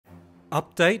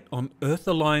Update on Earth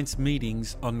Alliance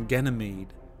meetings on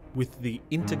Ganymede with the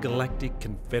Intergalactic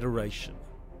Confederation.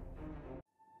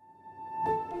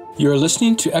 You are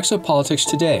listening to Exopolitics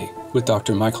Today with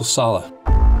Dr. Michael Salla,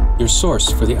 your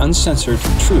source for the uncensored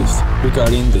truth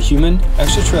regarding the human,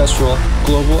 extraterrestrial,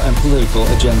 global, and political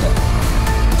agenda.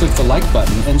 Click the like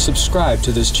button and subscribe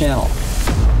to this channel.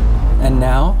 And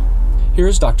now,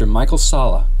 here's Dr. Michael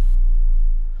Salla.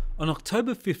 On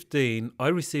October 15, I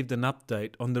received an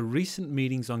update on the recent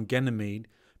meetings on Ganymede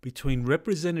between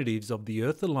representatives of the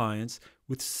Earth Alliance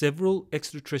with several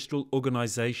extraterrestrial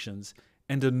organizations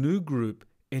and a new group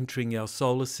entering our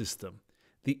solar system,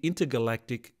 the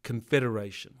Intergalactic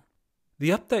Confederation. The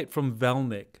update from Val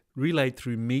Nek, relayed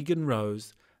through Megan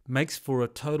Rose, makes for a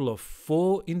total of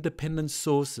 4 independent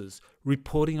sources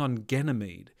reporting on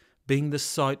Ganymede being the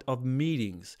site of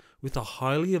meetings with a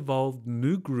highly evolved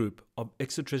new group of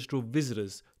extraterrestrial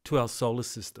visitors to our solar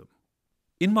system.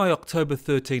 In my October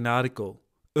 13 article,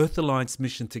 Earth Alliance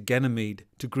Mission to Ganymede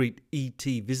to greet ET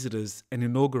visitors and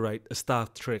inaugurate a Star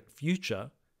Trek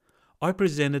future, I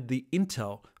presented the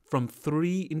intel from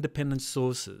 3 independent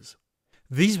sources.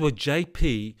 These were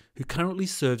JP, who currently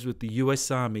serves with the US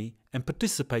Army and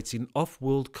participates in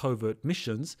off-world covert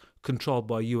missions controlled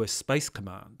by US Space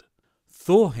Command;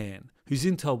 Thorhan, whose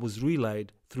intel was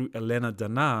relayed through Elena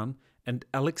Danan; and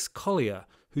Alex Collier,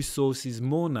 whose source is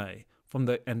Mornay from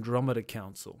the Andromeda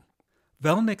Council.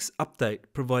 Val Nek's update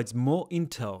provides more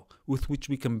intel with which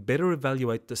we can better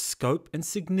evaluate the scope and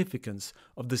significance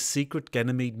of the secret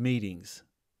Ganymede meetings.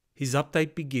 His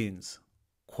update begins,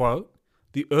 quote,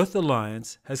 "The Earth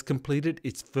Alliance has completed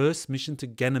its first mission to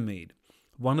Ganymede,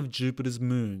 one of Jupiter's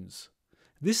moons.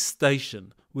 This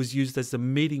station was used as a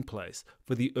meeting place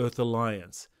for the Earth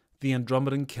Alliance, the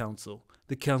Andromedan Council,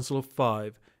 the Council of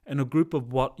Five, and a group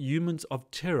of what humans of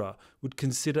Terra would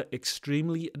consider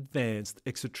extremely advanced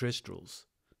extraterrestrials.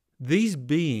 These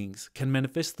beings can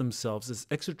manifest themselves as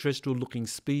extraterrestrial-looking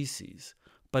species,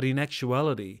 but in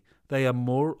actuality they are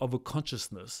more of a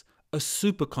consciousness, a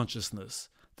superconsciousness,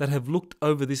 that have looked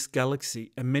over this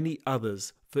galaxy and many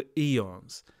others for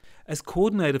eons. As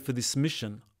coordinator for this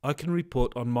mission, I can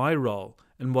report on my role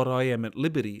and what I am at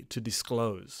liberty to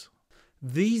disclose.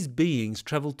 These beings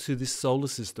travel to this solar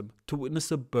system to witness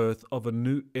the birth of a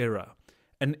new era,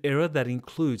 an era that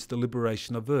includes the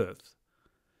liberation of Earth.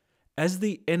 As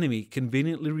the enemy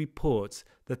conveniently reports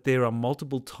that there are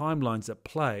multiple timelines at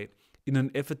play in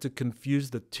an effort to confuse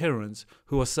the Terrans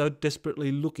who are so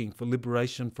desperately looking for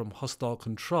liberation from hostile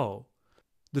control,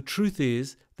 the truth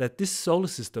is that this solar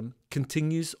system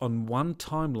continues on one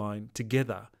timeline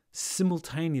together,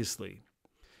 simultaneously.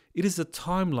 It is a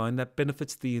timeline that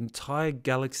benefits the entire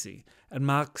galaxy and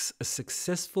marks a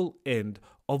successful end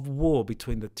of war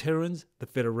between the Terrans, the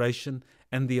Federation,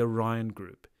 and the Orion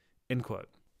Group." End quote.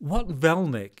 What Val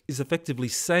Nek is effectively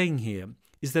saying here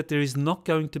is that there is not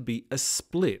going to be a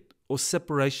split or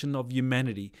separation of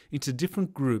humanity into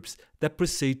different groups that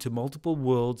proceed to multiple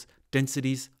worlds,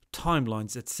 densities,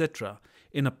 timelines, etc.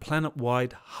 in a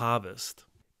planet-wide harvest.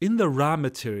 In the Ra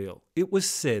material, it was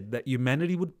said that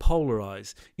humanity would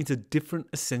polarize into different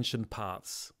ascension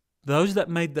paths. Those that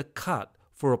made the cut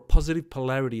for a positive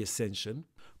polarity ascension,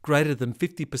 greater than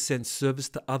 50% service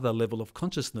to other level of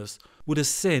consciousness, would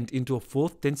ascend into a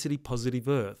 4th density positive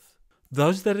Earth.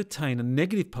 Those that attain a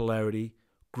negative polarity,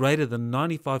 greater than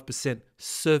 95%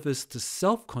 service to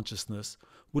self-consciousness,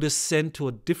 would ascend to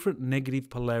a different negative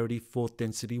polarity 4th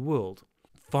density world.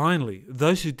 Finally,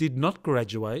 those who did not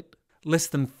graduate, less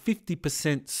than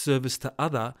 50% service to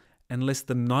other and less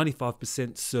than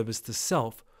 95% service to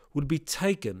self, would be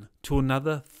taken to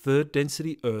another 3rd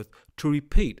density Earth to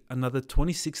repeat another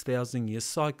 26,000 year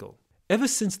cycle. Ever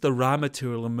since the Ra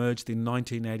material emerged in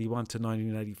 1981 to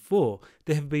 1984,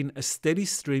 there have been a steady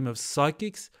stream of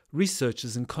psychics,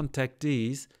 researchers and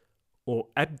contactees, or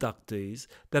abductees,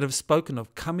 that have spoken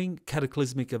of coming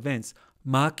cataclysmic events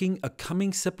marking a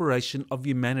coming separation of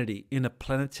humanity in a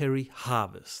planetary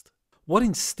harvest. What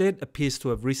instead appears to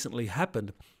have recently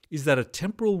happened is that a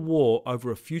temporal war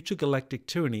over a future galactic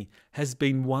tyranny has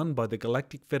been won by the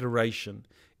Galactic Federation,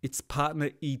 its partner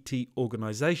ET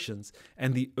organizations,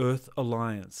 and the Earth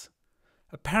Alliance.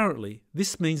 Apparently,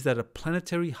 this means that a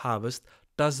planetary harvest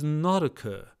does not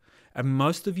occur, and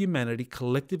most of humanity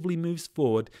collectively moves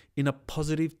forward in a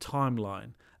positive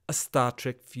timeline, a Star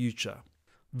Trek future.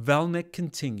 Val Nek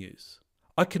continues,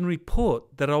 "I can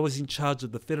report that I was in charge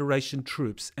of the Federation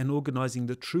troops and organizing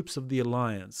the troops of the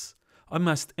Alliance. I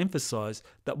must emphasize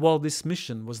that while this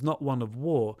mission was not one of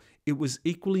war, it was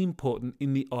equally important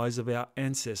in the eyes of our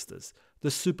ancestors, the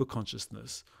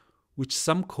superconsciousness, which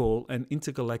some call an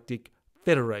intergalactic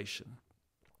federation.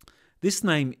 This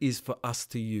name is for us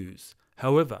to use.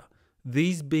 However,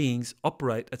 these beings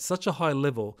operate at such a high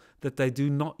level that they do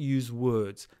not use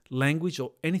words, language,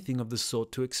 or anything of the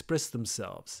sort to express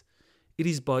themselves. It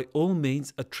is by all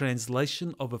means a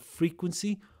translation of a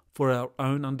frequency for our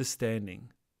own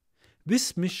understanding.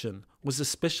 This mission was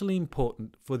especially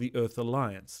important for the Earth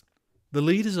Alliance. The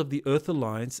leaders of the Earth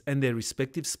Alliance and their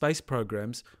respective space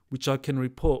programs, which I can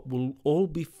report will all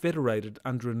be federated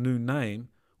under a new name,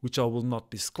 which I will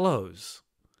not disclose.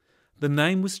 The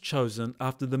name was chosen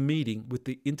after the meeting with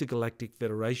the Intergalactic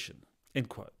Federation." End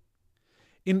quote.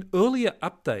 In earlier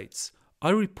updates, I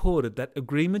reported that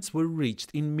agreements were reached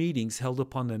in meetings held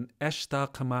upon an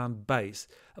Ashtar Command base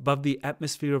above the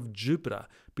atmosphere of Jupiter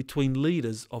between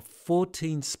leaders of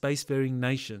 14 spacefaring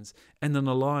nations and an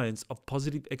alliance of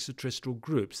positive extraterrestrial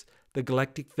groups, the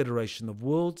Galactic Federation of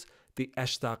Worlds, the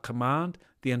Ashtar Command,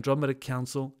 the Andromeda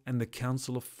Council, and the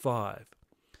Council of Five.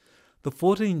 The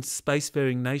 14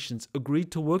 spacefaring nations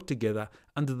agreed to work together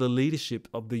under the leadership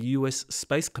of the US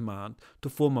Space Command to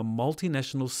form a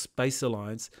multinational space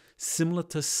alliance similar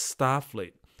to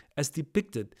Starfleet, as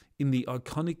depicted in the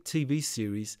iconic TV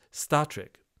series Star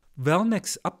Trek. Val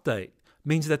Nek's update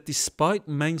means that despite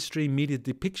mainstream media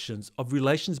depictions of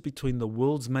relations between the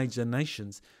world's major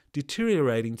nations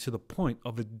deteriorating to the point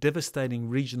of a devastating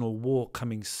regional war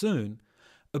coming soon,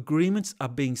 agreements are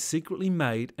being secretly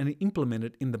made and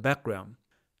implemented in the background.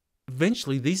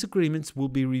 Eventually, these agreements will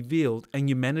be revealed and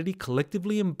humanity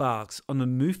collectively embarks on a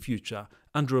new future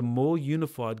under a more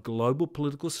unified global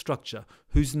political structure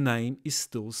whose name is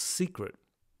still secret.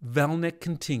 Val Nek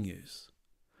continues,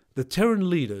 "The Terran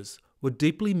leaders were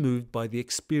deeply moved by the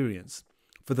experience.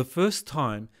 For the first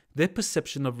time, their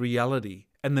perception of reality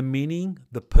and the meaning,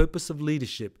 the purpose of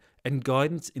leadership and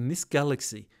guidance in this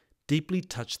galaxy deeply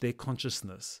touched their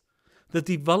consciousness. The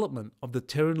development of the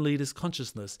Terran leaders'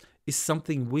 consciousness is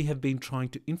something we have been trying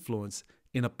to influence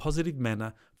in a positive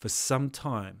manner for some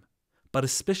time, but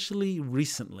especially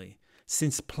recently,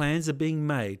 since plans are being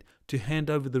made to hand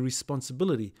over the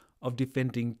responsibility of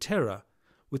defending Terra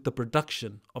with the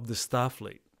production of the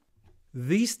Starfleet.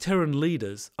 These Terran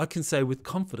leaders, I can say with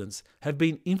confidence, have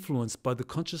been influenced by the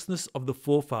consciousness of the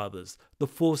forefathers, the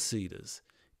Foreseeders,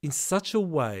 in such a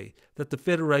way that the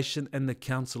Federation and the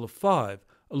Council of Five,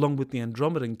 along with the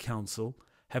Andromedan Council,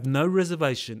 have no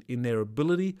reservation in their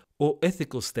ability or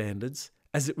ethical standards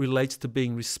as it relates to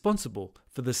being responsible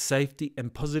for the safety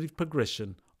and positive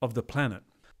progression of the planet.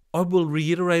 I will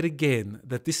reiterate again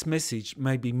that this message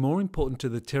may be more important to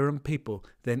the Terran people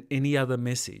than any other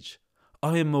message.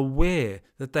 I am aware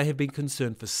that they have been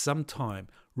concerned for some time,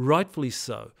 rightfully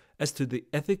so, as to the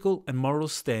ethical and moral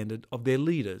standard of their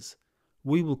leaders.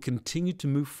 We will continue to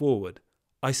move forward.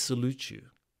 I salute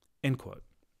you." End quote.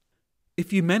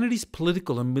 If humanity's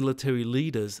political and military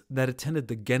leaders that attended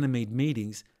the Ganymede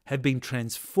meetings have been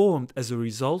transformed as a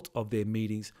result of their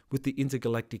meetings with the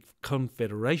Intergalactic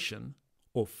Confederation,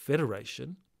 or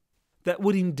Federation, that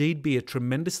would indeed be a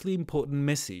tremendously important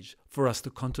message for us to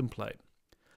contemplate.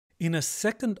 In a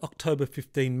second October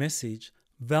 15 message,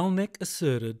 Val Nek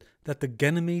asserted that the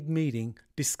Ganymede meeting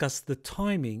discussed the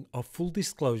timing of full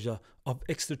disclosure of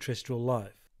extraterrestrial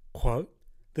life. Quote,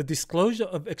 "The disclosure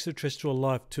of extraterrestrial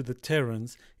life to the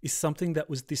Terrans is something that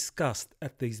was discussed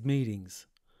at these meetings.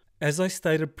 As I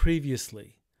stated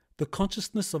previously, the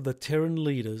consciousness of the Terran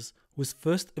leaders was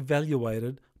first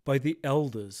evaluated by the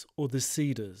elders or the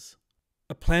seeders.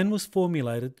 A plan was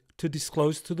formulated to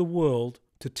disclose to the world,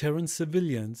 to Terran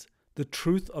civilians, the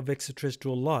truth of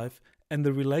extraterrestrial life and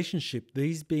the relationship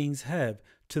these beings have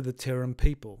to the Terran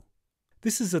people.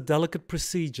 This is a delicate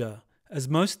procedure, as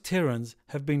most Terrans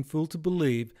have been fooled to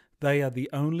believe they are the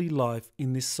only life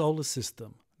in this solar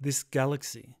system, this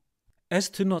galaxy. As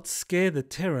to not scare the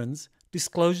Terrans,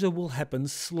 disclosure will happen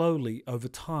slowly over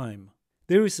time.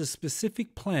 There is a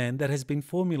specific plan that has been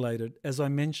formulated, as I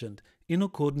mentioned, in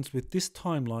accordance with this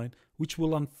timeline which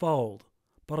will unfold,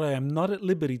 but I am not at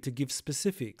liberty to give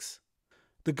specifics.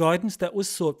 The guidance that was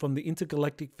sought from the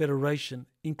Intergalactic Federation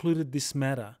included this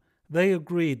matter. They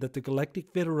agreed that the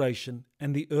Galactic Federation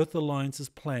and the Earth Alliance's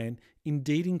plan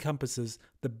indeed encompasses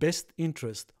the best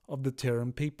interest of the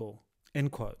Terran people."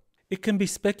 End quote. It can be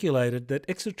speculated that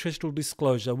extraterrestrial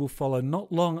disclosure will follow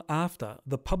not long after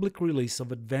the public release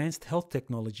of advanced health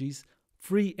technologies,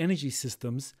 free energy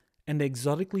systems, and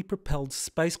exotically propelled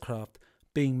spacecraft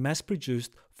being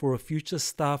mass-produced for a future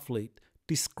Starfleet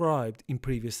described in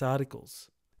previous articles.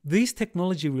 These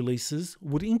technology releases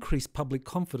would increase public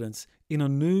confidence in a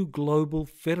new global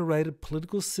federated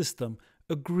political system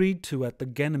agreed to at the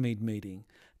Ganymede meeting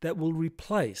that will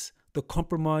replace the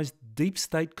compromised deep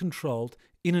state-controlled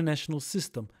international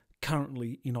system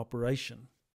currently in operation.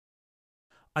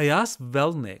 I asked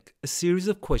Val Nek a series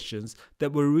of questions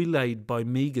that were relayed by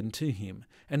Megan to him,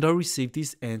 and I received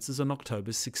his answers on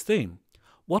October 16.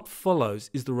 What follows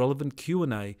is the relevant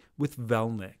Q&A with Val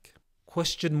Nek.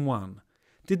 Question 1.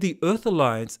 Did the Earth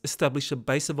Alliance establish a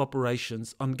base of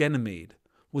operations on Ganymede?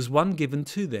 Was one given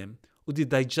to them, or did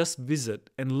they just visit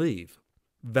and leave?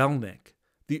 Val Nek.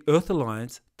 The Earth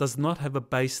Alliance does not have a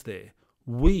base there.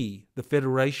 We, the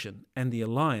Federation and the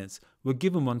Alliance, were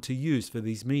given one to use for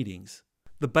these meetings.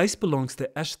 The base belongs to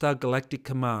Intergalactic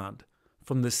Command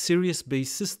from the Sirius B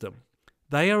system.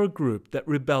 They are a group that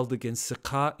rebelled against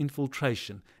Sakaar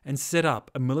infiltration and set up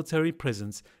a military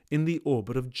presence in the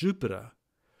orbit of Jupiter.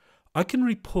 I can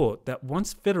report that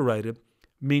once federated,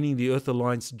 meaning the Earth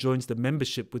Alliance joins the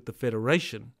membership with the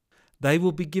Federation, they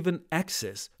will be given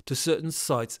access to certain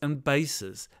sites and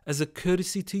bases as a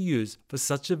courtesy to use for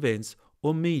such events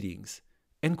or meetings."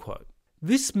 End quote.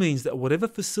 This means that whatever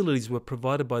facilities were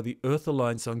provided by the Earth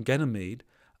Alliance on Ganymede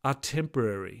are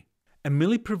temporary and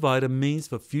merely provide a means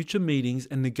for future meetings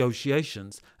and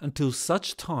negotiations until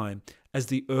such time as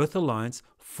the Earth Alliance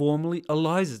formally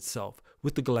allies itself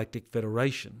with the Galactic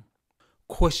Federation.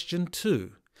 Question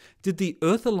 2. Did the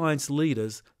Earth Alliance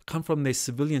leaders come from their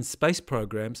civilian space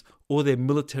programs or their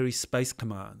military space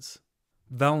commands?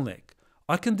 Val Nek.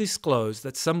 I can disclose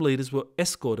that some leaders were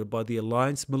escorted by the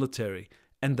Alliance military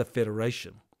and the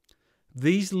Federation.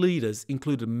 These leaders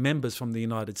included members from the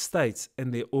United States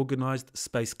and their organized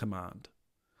space command.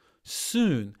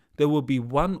 Soon, there will be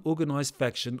one organized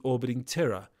faction orbiting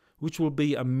Terra, which will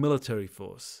be a military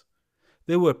force.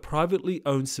 There were privately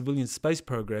owned civilian space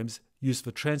programs used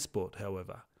for transport,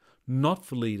 however, not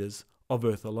for leaders of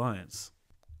Earth Alliance.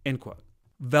 End quote.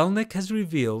 Val Nek has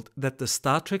revealed that the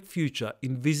Star Trek future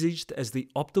envisaged as the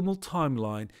optimal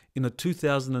timeline in a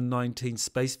 2019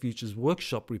 Space Futures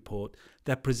Workshop report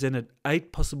that presented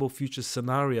 8 possible future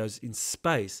scenarios in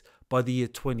space by the year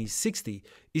 2060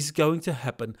 is going to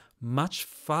happen much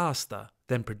faster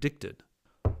than predicted.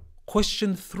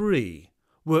 Question 3.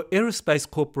 Were aerospace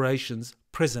corporations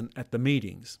present at the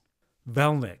meetings?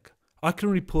 Val Nek. I can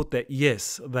report that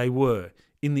yes, they were,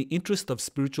 in the interest of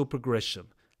spiritual progression.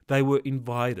 They were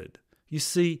invited. You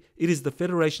see, it is the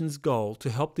Federation's goal to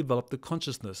help develop the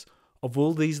consciousness of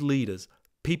all these leaders,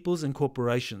 peoples and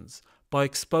corporations by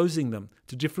exposing them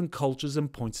to different cultures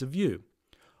and points of view.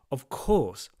 Of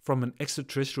course, from an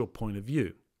extraterrestrial point of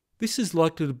view. This is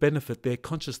likely to benefit their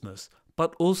consciousness,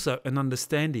 but also an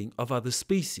understanding of other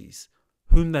species,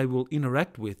 whom they will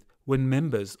interact with when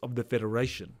members of the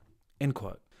Federation. End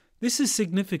quote. This is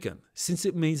significant since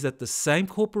it means that the same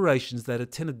corporations that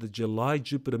attended the July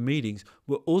Jupiter meetings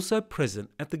were also present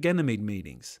at the Ganymede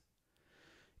meetings.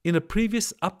 In a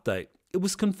previous update, it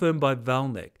was confirmed by Val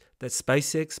Nek that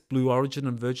SpaceX, Blue Origin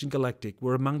and Virgin Galactic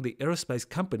were among the aerospace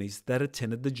companies that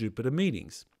attended the Jupiter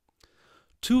meetings.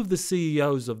 2 of the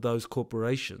CEOs of those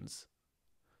corporations,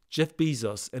 Jeff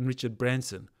Bezos and Richard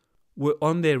Branson, were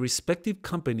on their respective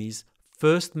companies'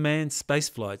 first manned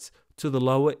spaceflights to the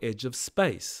lower edge of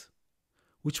space,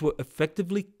 which were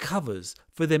effectively covers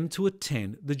for them to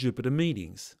attend the Jupiter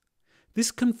meetings. This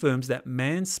confirms that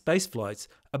manned spaceflights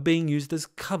are being used as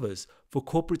covers for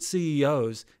corporate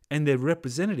CEOs and their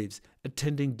representatives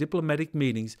attending diplomatic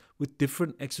meetings with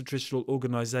different extraterrestrial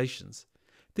organizations.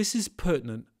 This is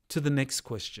pertinent to the next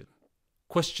question.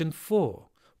 Question 4.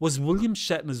 Was William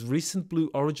Shatner's recent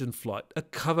Blue Origin flight a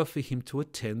cover for him to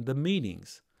attend the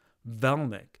meetings? Val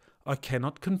Nek. I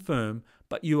cannot confirm,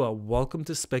 but you are welcome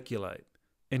to speculate.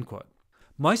 End quote.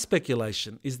 My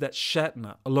speculation is that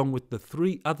Shatner, along with the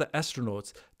 3 other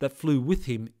astronauts that flew with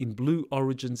him in Blue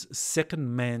Origin's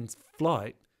second manned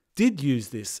flight, did use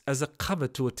this as a cover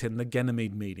to attend the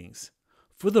Ganymede meetings.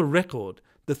 For the record,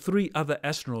 the 3 other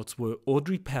astronauts were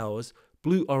Audrey Powers,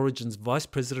 Blue Origin's Vice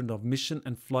President of Mission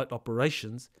and Flight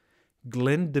Operations,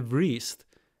 Glenn DeVries,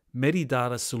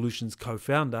 Medidata Solutions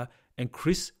co-founder, and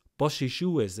Chris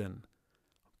Boshishuezen,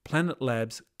 Planet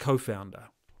Labs co-founder.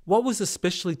 What was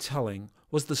especially telling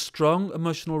was the strong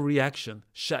emotional reaction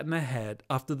Shatner had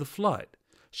after the flight.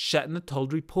 Shatner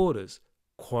told reporters,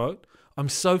 quote, "I'm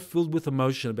so filled with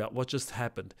emotion about what just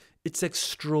happened. It's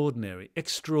extraordinary,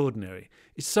 extraordinary.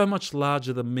 It's so much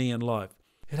larger than me and life.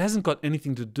 It hasn't got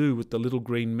anything to do with the little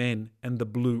green men and the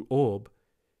blue orb.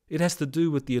 It has to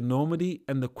do with the enormity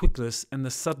and the quickness and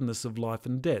the suddenness of life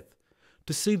and death.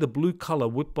 To see the blue color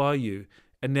whip by you,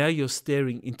 and now you're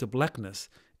staring into blackness.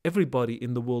 Everybody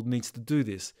in the world needs to do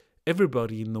this.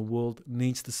 Everybody in the world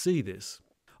needs to see this.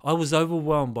 I was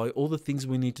overwhelmed by all the things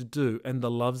we need to do and the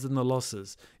loves and the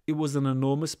losses. It was an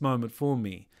enormous moment for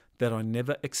me that I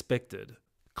never expected."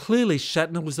 Clearly,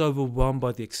 Shatner was overwhelmed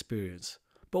by the experience.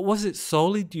 But was it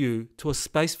solely due to a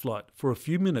spaceflight for a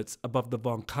few minutes above the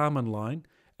von Karman line,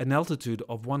 an altitude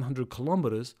of 100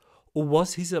 kilometers, or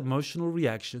was his emotional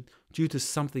reaction due to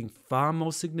something far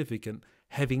more significant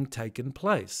having taken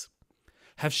place?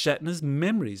 Have Shatner's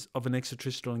memories of an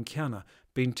extraterrestrial encounter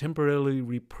been temporarily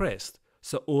repressed,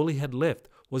 so all he had left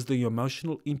was the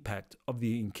emotional impact of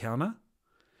the encounter?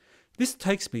 This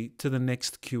takes me to the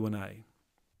next Q&A.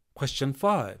 Question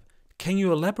 5. Can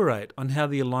you elaborate on how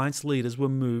the Alliance leaders were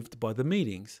moved by the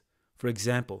meetings? For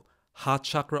example, heart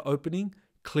chakra opening,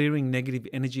 clearing negative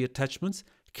energy attachments,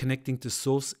 connecting to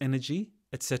source energy,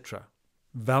 etc.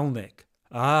 Val Nek.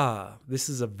 This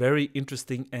is a very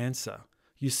interesting answer.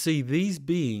 You see, these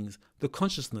beings, the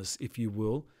consciousness, if you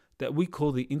will, that we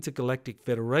call the Intergalactic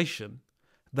Federation,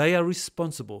 they are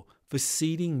responsible for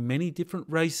seeding many different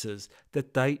races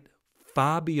that date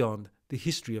far beyond the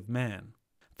history of man.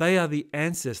 They are the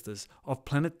ancestors of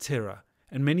planet Terra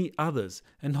and many others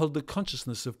and hold the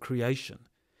consciousness of creation.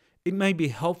 It may be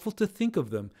helpful to think of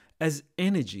them as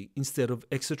energy instead of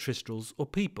extraterrestrials or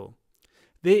people.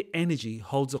 Their energy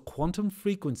holds a quantum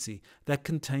frequency that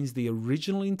contains the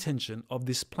original intention of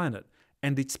this planet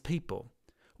and its people,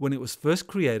 when it was first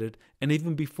created and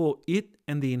even before it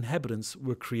and the inhabitants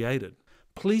were created.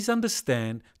 Please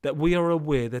understand that we are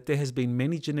aware that there has been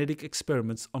many genetic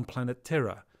experiments on planet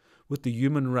Terra with the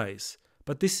human race,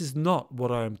 but this is not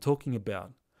what I am talking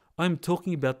about. I am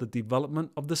talking about the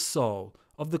development of the soul,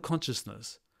 of the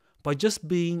consciousness. By just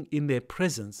being in their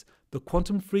presence, the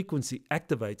quantum frequency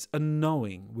activates a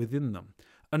knowing within them,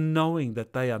 a knowing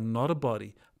that they are not a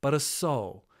body, but a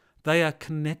soul. They are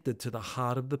connected to the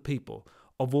heart of the people,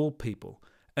 of all people,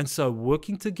 and so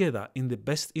working together in the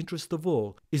best interest of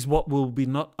all is what will be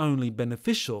not only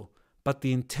beneficial, but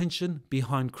the intention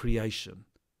behind creation.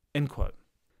 End quote.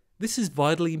 This is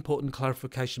vitally important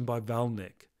clarification by Val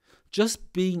Nek.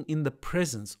 Just being in the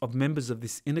presence of members of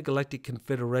this Intergalactic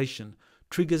Confederation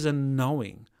triggers a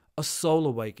knowing, a soul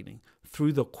awakening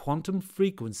through the quantum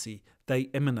frequency they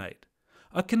emanate.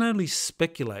 I can only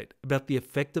speculate about the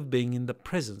effect of being in the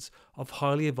presence of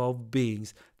highly evolved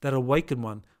beings that awaken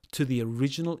one to the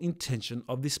original intention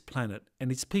of this planet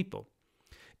and its people.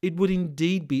 It would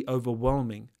indeed be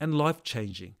overwhelming and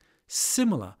life-changing,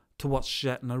 similar to what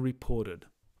Shatner reported.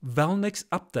 Val Nek's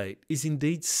update is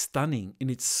indeed stunning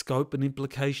in its scope and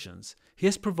implications. He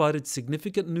has provided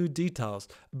significant new details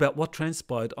about what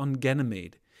transpired on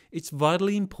Ganymede. It's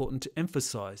vitally important to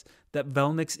emphasize that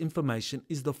Val Nek's information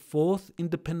is the fourth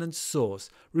independent source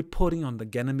reporting on the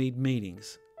Ganymede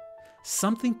meetings.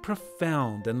 Something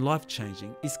profound and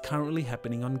life-changing is currently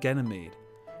happening on Ganymede,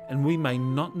 and we may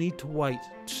not need to wait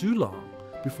too long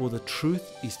before the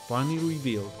truth is finally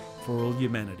revealed for all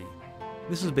humanity.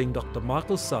 This has been Dr.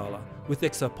 Michael Sala with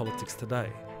Exopolitics Today.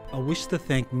 I wish to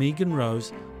thank Megan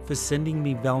Rose for sending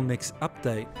me Val Nek's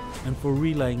update and for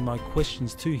relaying my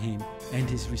questions to him and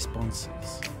his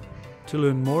responses. To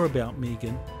learn more about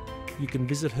Megan, you can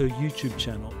visit her YouTube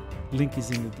channel. Link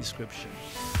is in the description.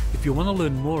 If you want to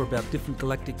learn more about different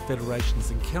galactic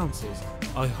federations and councils,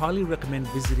 I highly recommend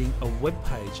visiting a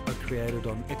webpage I created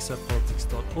on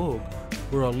exopolitics.org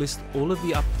where I list all of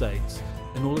the updates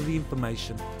and all of the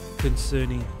information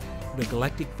concerning the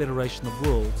Galactic Federation of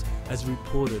Worlds as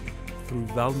reported through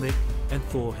Val Nek and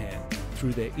Thorhan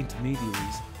through their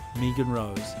intermediaries Megan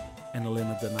Rose and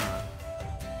Elena Denard.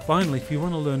 Finally, if you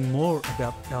want to learn more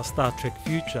about our Star Trek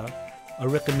future, I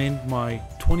recommend my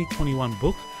 2021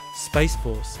 book, Space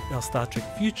Force, Our Star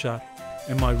Trek Future,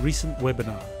 and my recent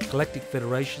webinar, Galactic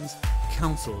Federations,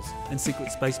 Councils and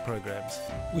Secret Space Programs,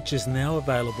 which is now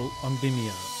available on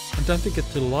Vimeo. And don't forget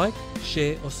to like,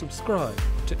 share or subscribe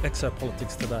to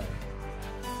Exopolitics Today.